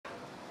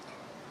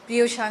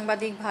প্রিয়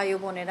সাংবাদিক ভাই ও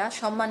বোনেরা,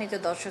 সম্মানিত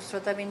দর্শক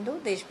শ্রোতাবিন্দু,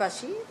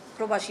 দেশবাসী,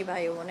 প্রবাসী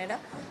ভাই ও বোনেরা,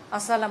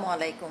 আসসালামু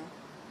আলাইকুম।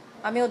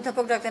 আমি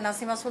অধ্যাপক ডাক্তার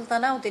নাসিমা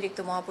সুলতানা, অতিরিক্ত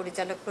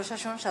মহাপরিচালক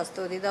প্রশাসন, স্বাস্থ্য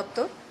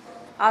অধিদপ্তর।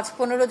 আজ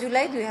 15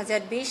 জুলাই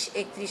 2020,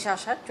 31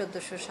 আষাঢ়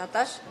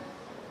 1427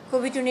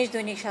 কোভিড-19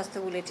 দৈনিক স্বাস্থ্য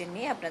বুলেটিন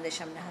নিয়ে আপনাদের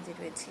সামনে হাজির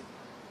হয়েছি।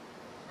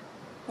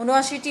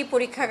 79টি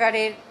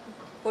পরীক্ষাগারের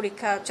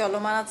পরীক্ষা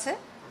চলমান আছে।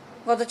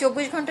 গত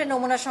 24 ঘন্টায়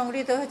নমুনা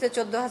সংগৃহীত হয়েছে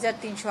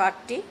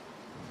 14,308টি।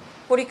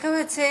 পরীক্ষা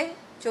হয়েছে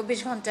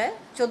 24 ঘন্টায়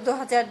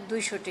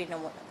 14,200টি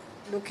নমুনা,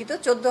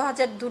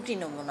 14,002টি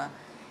নমুনা,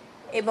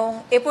 এবং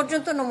এ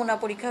পর্যন্ত নমুনা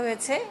পরীক্ষা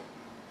হয়েছে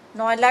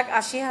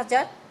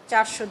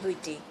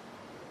 9,80,402টি।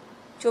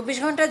 24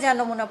 ঘন্টায় যা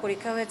নমুনা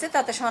পরীক্ষা হয়েছে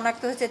তাতে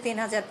শনাক্ত হয়েছে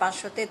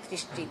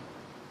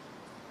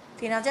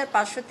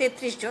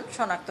 3,533 জন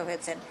শনাক্ত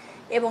হয়েছেন,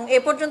 এবং এ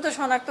পর্যন্ত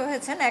শনাক্ত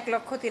হয়েছেন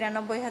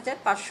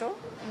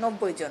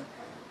 1,93,590 জন।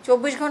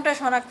 24 ঘন্টায়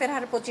শনাক্তের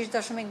হার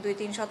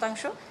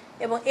 25.23%,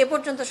 এবং এ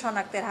পর্যন্ত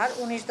শনাক্তের হার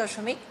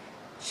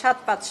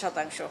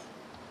 19.75%।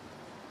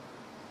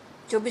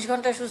 24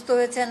 ঘন্টায় সুস্থ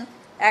হয়েছেন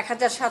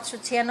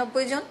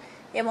 1,796 জন,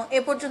 এবং এ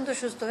পর্যন্ত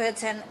সুস্থ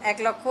হয়েছেন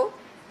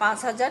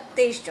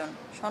 1,05,023 জন।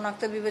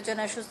 শনাক্ত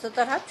বিবেচনায়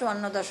সুস্থতার হার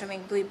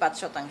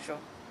 54.25%।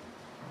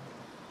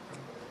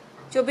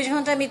 24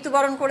 ঘন্টায়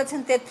মৃত্যুবরণ করেছেন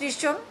 33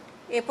 জন,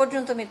 এ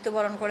পর্যন্ত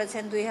মৃত্যুবরণ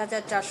করেছেন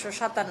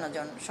 2,457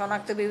 জন।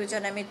 শনাক্ত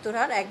বিবেচনায় মৃত্যুর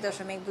হার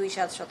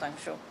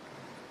 1.27%।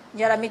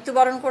 যারা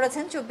মৃত্যুবরণ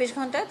করেছেন 24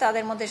 ঘন্টায়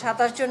তাদের মধ্যে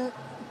 27 জন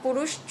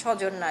পুরুষ, 6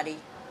 জন নারী।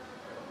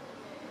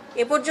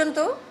 এ পর্যন্ত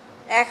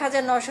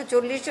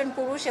 1,940 জন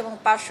পুরুষ এবং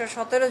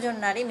 517 জন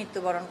নারী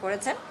মৃত্যুবরণ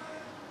করেছেন।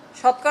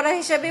 শতকরা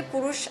হিসাবে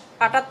পুরুষ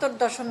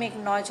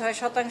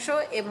 78.96%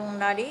 এবং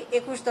নারী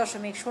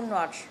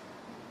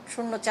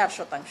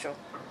 21.04%।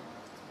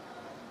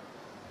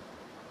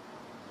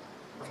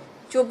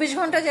 24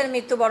 ঘন্টায় যারা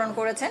মৃত্যুবরণ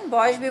করেছেন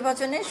বয়স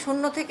বিভাজনে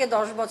 0 থেকে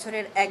 10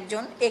 বছরের 1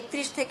 জন,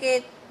 31 থেকে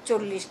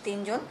 40 3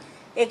 জন,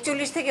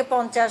 41 থেকে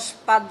 50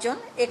 5 জন,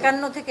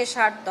 51 থেকে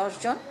 60 10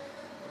 জন,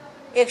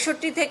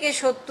 61 থেকে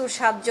 70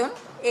 7 জন,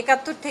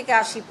 71 থেকে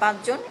 80 5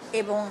 জন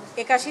এবং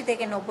 81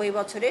 থেকে 90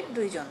 বছরের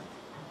 2 জন।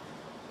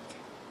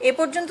 এ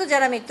পর্যন্ত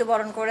যারা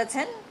মৃত্যুবরণ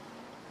করেছেন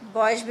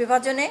বয়স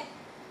বিভাজনে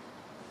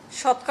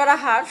শতকরা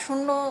হার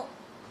 0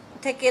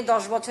 থেকে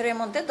 10 বছরের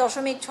মধ্যে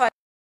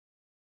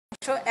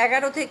 0.6%,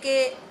 11 থেকে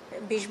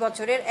 20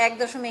 বছরের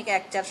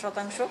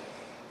 1.14%,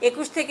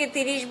 21 থেকে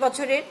 30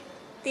 বছরের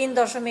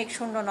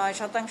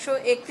 3.09%,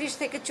 31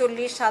 থেকে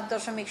 40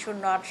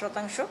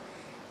 7.08%,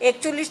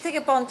 41 থেকে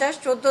 50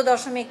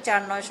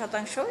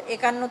 14.49%,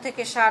 51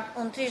 থেকে 60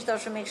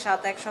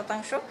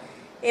 29.71%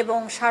 এবং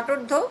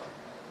 60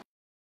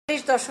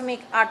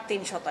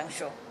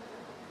 30.83%।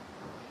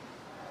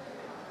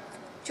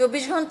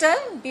 24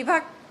 ঘন্টায়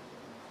বিভাগ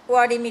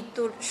ওয়ারি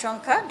মৃত্যুর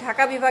সংখ্যা: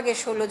 ঢাকা বিভাগে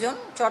 16 জন,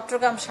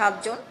 চট্টগ্রাম 7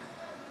 জন,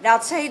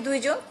 রাজশাহী 2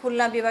 জন,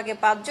 খুলনা বিভাগে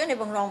 5 জন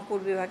এবং রংপুর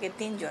বিভাগে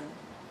 3 জন।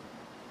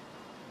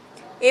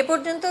 এ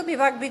পর্যন্ত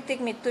বিভাগ ভিত্তিক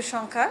মৃত্যুর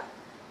সংখ্যা: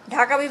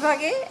 ঢাকা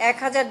বিভাগে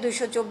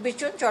 1,224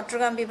 জন,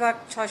 চট্টগ্রাম বিভাগ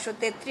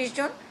 633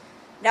 জন,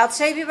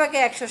 রাজশাহী বিভাগে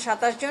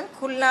 127 জন,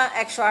 খুলনা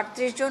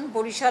 138 জন,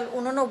 বরিশাল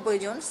 89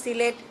 জন,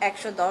 সিলেট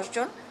 110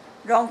 জন,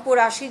 রংপুর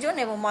 80 জন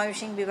এবং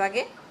ময়মনসিংহ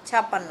বিভাগে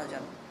 56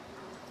 জন।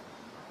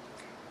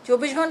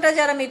 24 ঘন্টায়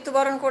যারা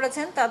মৃত্যুবরণ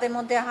করেছেন তাদের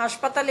মধ্যে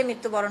হাসপাতালে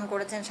মৃত্যুবরণ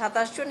করেছেন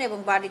 27 জন এবং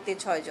বাড়িতে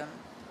 6 জন।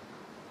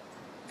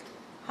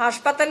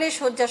 হাসপাতালে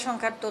শয্যা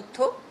সংখ্যার তথ্য: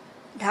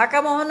 ঢাকা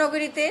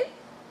মহানগরীতে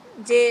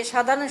যে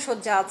সাধারণ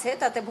শয্যা আছে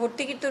তাতে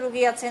ভর্তিকৃত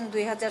রোগী আছেন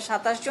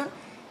 2,027 জন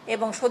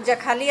এবং শয্যা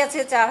খালি আছে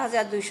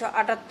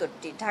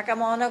 4,278টি। ঢাকা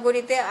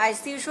মহানগরীতে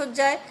আইসিইউ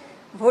শয্যায়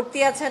ভর্তি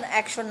আছেন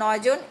 109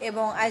 জন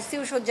এবং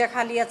আইসিইউ শয্যা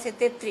খালি আছে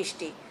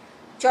 33টি।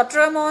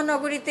 চট্টগ্রাম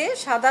মহানগরীতে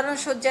সাধারণ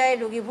শয্যায়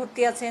রোগী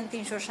ভর্তি আছেন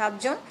 307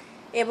 জন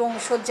এবং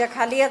শয্যা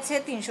খালি আছে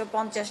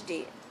 350টি।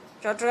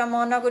 চট্টগ্রাম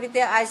মহানগরীতে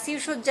আইসিইউ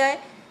শয্যায়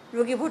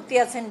রোগী ভর্তি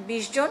আছেন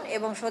 20 জন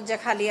এবং শয্যা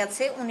খালি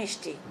আছে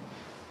 19টি।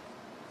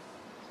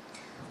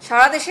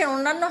 সারা দেশের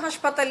অন্যান্য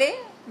হাসপাতালে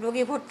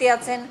রোগী ভর্তি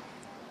আছেন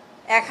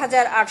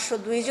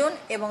 1,802 জন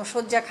এবং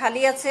শয্যা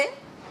খালি আছে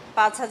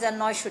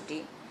 5,900টি।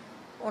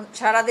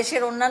 সারা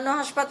দেশের অন্যান্য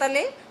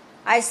হাসপাতালে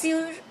আইসিইউ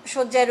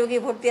শয্যায় রোগী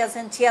ভর্তি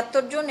আছেন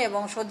 76 জন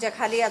এবং শয্যা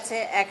খালি আছে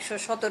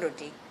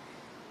 117টি।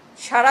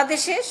 সারা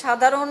দেশে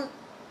সাধারণ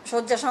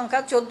শয্যা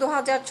সংখ্যা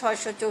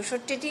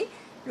 14,664টি,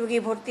 রোগী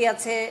ভর্তি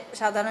আছে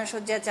সাধারণ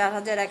শয্যায়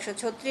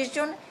 4,136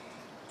 জন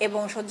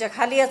এবং শয্যা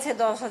খালি আছে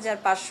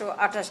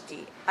 10,528টি।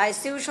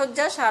 আইসিইউ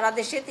শয্যা সারা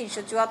দেশে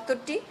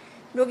 374টি,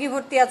 রোগী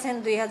ভর্তি আছেন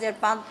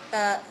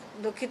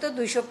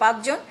 205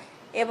 জন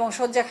এবং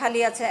শয্যা খালি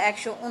আছে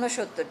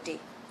 169টি।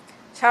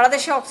 সারা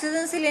দেশে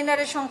অক্সিজেন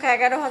সিলিন্ডারের সংখ্যা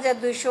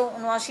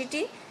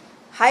 11,279টি,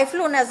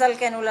 হাইফ্লো ন্যাজাল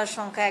ক্যানুলার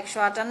সংখ্যা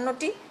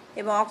 158টি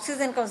এবং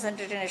অক্সিজেন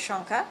কনসেন্ট্রেটরের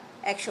সংখ্যা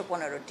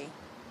 115টি।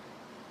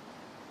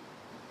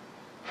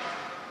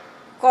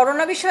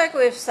 করোনা বিষয়ক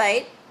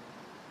ওয়েবসাইট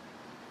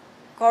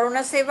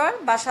করোনা সেবার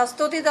বা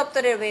স্বাস্থ্য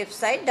অধিদপ্তরের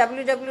ওয়েবসাইট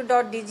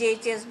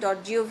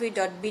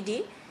www.dghs.gov.bd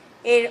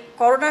এর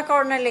করোনা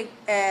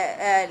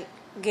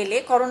গেলে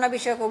করোনা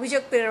বিষয়ক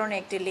অভিযোগ প্রেরণে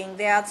একটি লিঙ্ক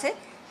দেওয়া আছে।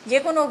 যে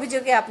কোনো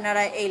অভিযোগে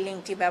আপনারা এই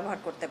লিঙ্কটি ব্যবহার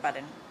করতে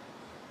পারেন।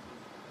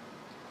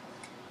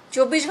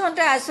 24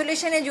 ঘন্টা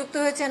আইসোলেশনে যুক্ত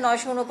হয়েছে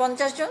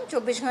 949 জন,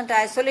 24 ঘন্টা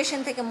আইসোলেশন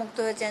থেকে মুক্ত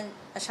হয়েছেন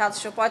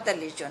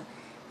 745 জন।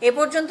 এ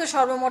পর্যন্ত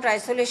সর্বমোট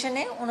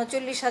আইসোলেশনে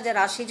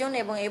 39,080 জন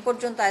এবং এ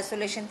পর্যন্ত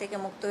আইসোলেশন থেকে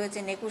মুক্ত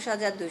হয়েছেন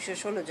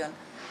 21,216 জন।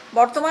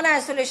 বর্তমানে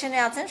আইসোলেশনে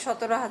আছেন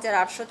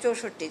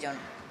 17,864 জন।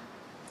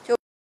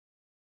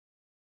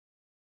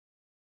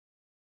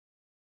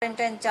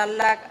 কোয়ারেন্টাইন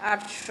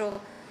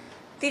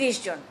 4,830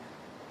 জন।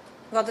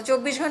 গত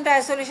 24 ঘন্টা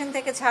আইসোলেশন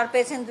থেকে ছাড়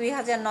পেয়েছেন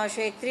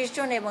 2,931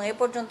 জন এবং এ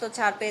পর্যন্ত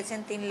ছাড় পেয়েছেন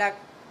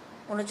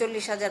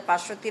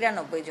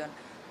 3,39,593 জন।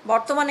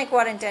 বর্তমানে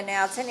কোয়ারেন্টাইনে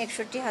আছেন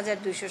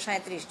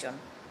 61,237 জন।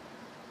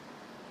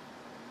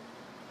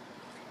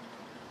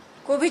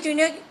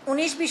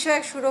 কোভিড-19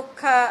 বিষয়ক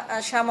সুরক্ষা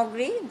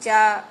সামগ্রী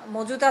যা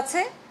মজুদ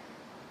আছে,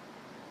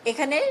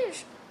 এখানে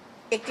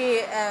একটি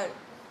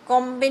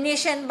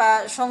কম্বিনেশন বা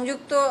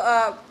সংযুক্ত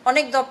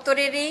অনেক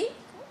দপ্তরেরই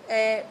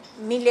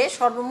মিলে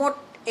সর্বমোট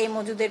এই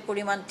মজুদের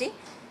পরিমাণটি,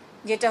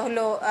 যেটা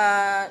হলো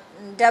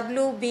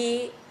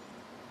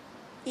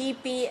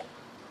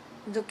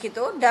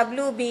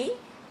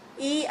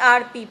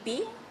WBERPP,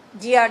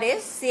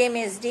 GRS,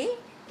 CMSD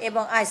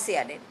এবং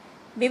ICR এর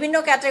বিভিন্ন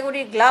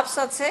ক্যাটাগরির গ্লাভস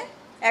আছে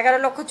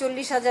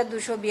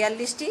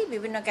 11,40,242টি,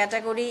 বিভিন্ন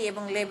ক্যাটাগরি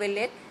এবং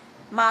লেভেলের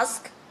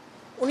মাস্ক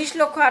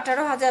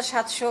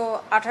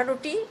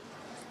 19,18,718টি,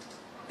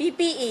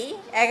 PPE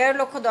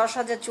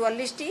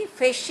 11,10,044টি,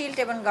 ফেস শিল্ড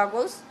এবং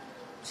গগলস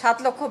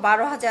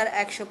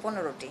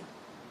 7,12,115টি।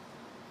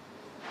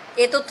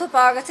 এ তথ্য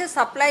পাওয়া গেছে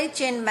সাপ্লাই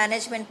চেইন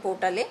ম্যানেজমেন্ট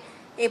পোর্টালে।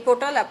 এই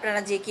পোর্টাল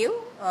আপনারা যে কেউ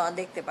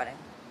দেখতে পারেন।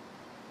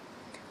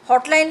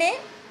 হটলাইনে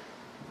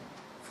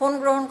ফোন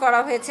গ্রহণ করা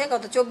হয়েছে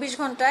গত 24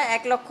 ঘন্টায়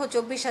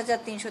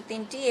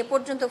 1,24,303টি। এ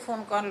পর্যন্ত ফোন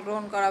কল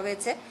গ্রহণ করা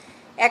হয়েছে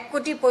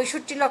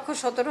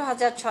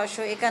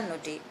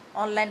 1,65,17,651টি।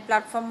 অনলাইন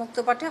প্ল্যাটফর্ম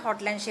মুক্তপাঠে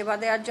হটলাইন সেবা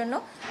দেওয়ার জন্য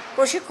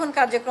প্রশিক্ষণ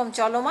কার্যক্রম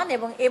চলমান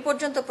এবং এ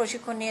পর্যন্ত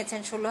প্রশিক্ষণ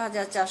নিয়েছেন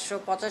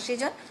 16,485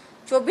 জন।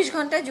 24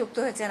 ঘন্টায় যুক্ত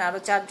হয়েছেন আরও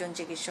 4 জন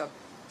চিকিৎসক।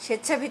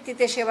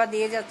 স্বেচ্ছাভিত্তিতে সেবা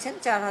দিয়ে যাচ্ছেন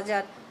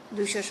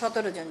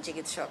 4,217 জন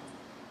চিকিৎসক।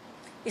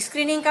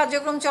 স্ক্রিনিং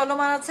কার্যক্রম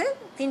চলমান আছে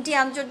 3টি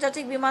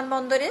আন্তর্জাতিক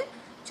বিমানবন্দরে।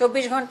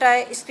 24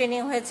 ঘন্টায়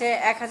স্ক্রিনিং হয়েছে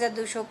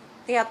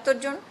 1,273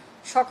 জন,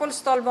 সকল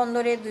স্থল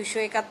বন্দরে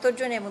 271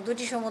 জন এবং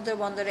 2টি সমুদ্র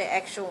বন্দরে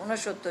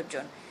 169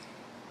 জন।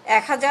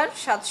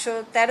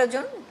 1,713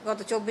 জন গত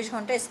 24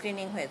 ঘন্টায়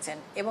স্ক্রিনিং হয়েছেন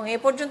এবং এ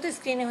পর্যন্ত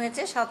স্ক্রিনিং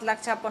হয়েছে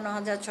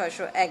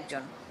 7,56,601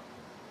 জন।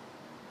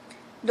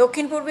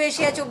 দক্ষিণ পূর্ব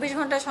এশিয়া 24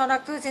 ঘন্টায়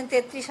শনাক্ত হয়েছেন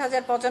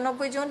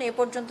 33,095 জন। এ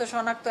পর্যন্ত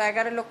শনাক্ত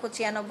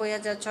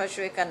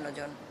 11,96,651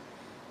 জন।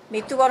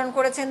 মৃত্যুবরণ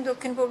করেছেন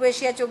দক্ষিণ পূর্ব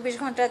এশিয়া 24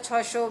 ঘন্টায়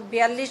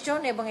 642 জন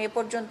এবং এ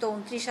পর্যন্ত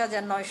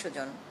 29,900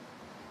 জন।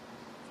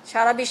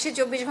 সারা বিশ্বে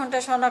 24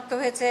 ঘন্টায় শনাক্ত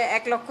হয়েছে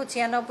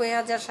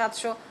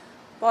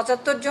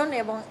 1,96,775 জন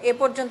এবং এ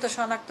পর্যন্ত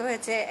শনাক্ত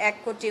হয়েছে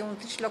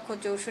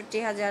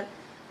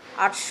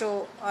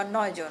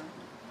 1,29,64,809 জন।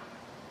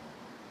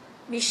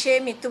 বিশ্বে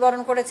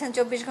মৃত্যুবরণ করেছেন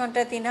 24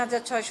 ঘন্টায়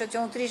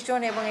 3,634 জন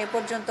এবং এ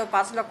পর্যন্ত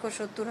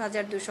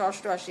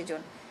 5,70,288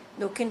 জন।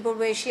 দক্ষিণ পূর্ব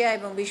এশিয়া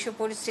এবং বিশ্ব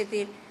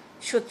পরিস্থিতির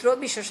সূত্র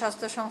বিশ্ব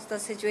স্বাস্থ্য সংস্থা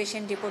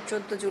সিচুয়েশন রিপোর্ট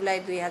 14 জুলাই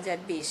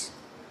 2020।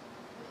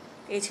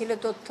 এই ছিল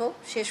তথ্য।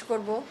 শেষ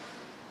করব,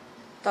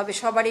 তবে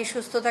সবারই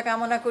সুস্থতা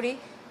কামনা করি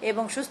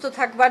এবং সুস্থ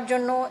থাকবার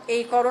জন্য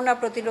এই করোনা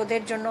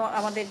প্রতিরোধের জন্য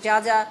আমাদের যা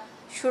যা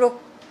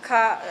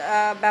সুরক্ষা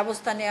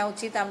ব্যবস্থা নেওয়া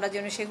উচিত আমরা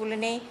যেন সেগুলো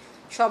নেই।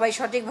 সবাই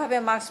সঠিকভাবে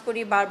মাস্ক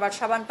পরি, বারবার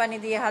সাবান পানি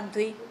দিয়ে হাত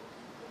ধুই,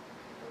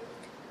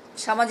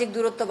 সামাজিক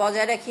দূরত্ব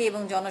বজায় রাখি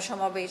এবং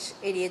জনসমাবেশ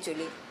এড়িয়ে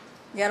চলি।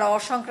 যারা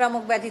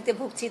অসংক্রামক ব্যাধিতে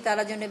ভুগছি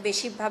তারা যেন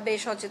বেশিভাবে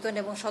সচেতন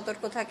এবং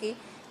সতর্ক থাকি,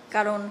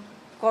 কারণ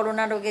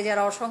করোনা রোগে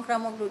যারা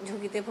অসংক্রামক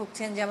ঝুঁকিতে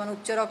ভুগছেন, যেমন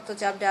উচ্চ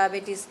রক্তচাপ,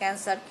 diabetes,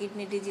 cancer,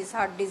 kidney disease,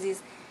 heart disease,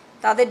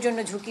 তাদের জন্য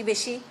ঝুঁকি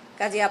বেশি।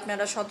 কাজে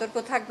আপনারা সতর্ক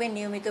থাকবেন,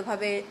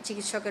 নিয়মিতভাবে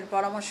চিকিৎসকের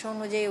পরামর্শ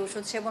অনুযায়ী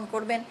ওষুধ সেবন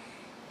করবেন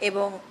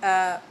এবং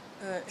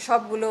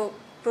সবগুলো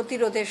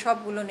প্রতিরোধের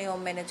সবগুলো নিয়ম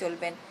মেনে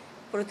চলবেন।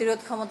 প্রতিরোধ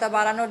ক্ষমতা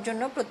বাড়ানোর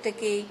জন্য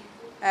প্রত্যেকেই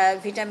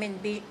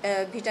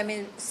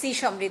ভিটামিন সি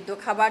সমৃদ্ধ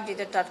খাবার,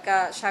 যেটা টাটকা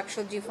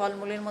শাকসবজি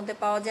ফলমূলের মধ্যে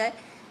পাওয়া যায়,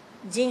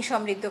 জিঙ্ক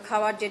সমৃদ্ধ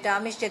খাবার, যেটা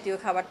আমিষ জাতীয়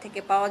খাবার থেকে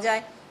পাওয়া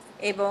যায়,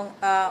 এবং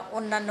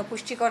অন্যান্য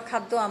পুষ্টিকর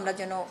খাদ্য আমরা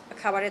যেন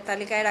খাবারের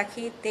তালিকায়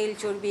রাখি। তেল,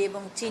 চর্বি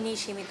এবং চিনি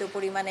সীমিত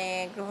পরিমাণে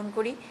গ্রহণ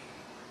করি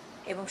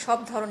এবং সব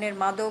ধরনের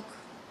মাদক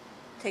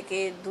থেকে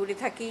দূরে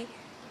থাকি।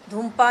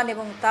 ধূমপান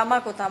এবং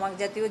তামাক ও তামাক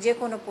জাতীয় যে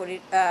কোনো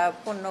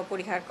পণ্য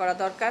পরিহার করা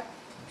দরকার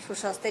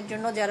সুস্বাস্থ্যের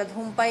জন্য। যারা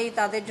ধূমপায়ী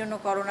তাদের জন্য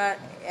করোনার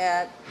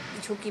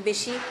ঝুঁকি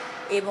বেশি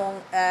এবং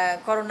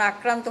করোনা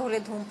আক্রান্ত হলে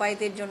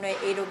ধূমপায়ীদের জন্য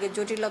এই রোগের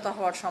জটিলতা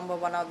হওয়ার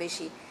সম্ভাবনাও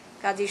বেশি।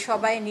 কাজে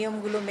সবাই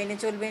নিয়মগুলো মেনে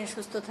চলবেন,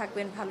 সুস্থ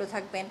থাকবেন, ভালো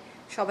থাকবেন।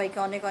 সবাইকে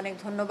অনেক অনেক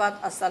ধন্যবাদ।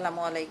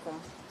 আসসালামু আলাইকুম।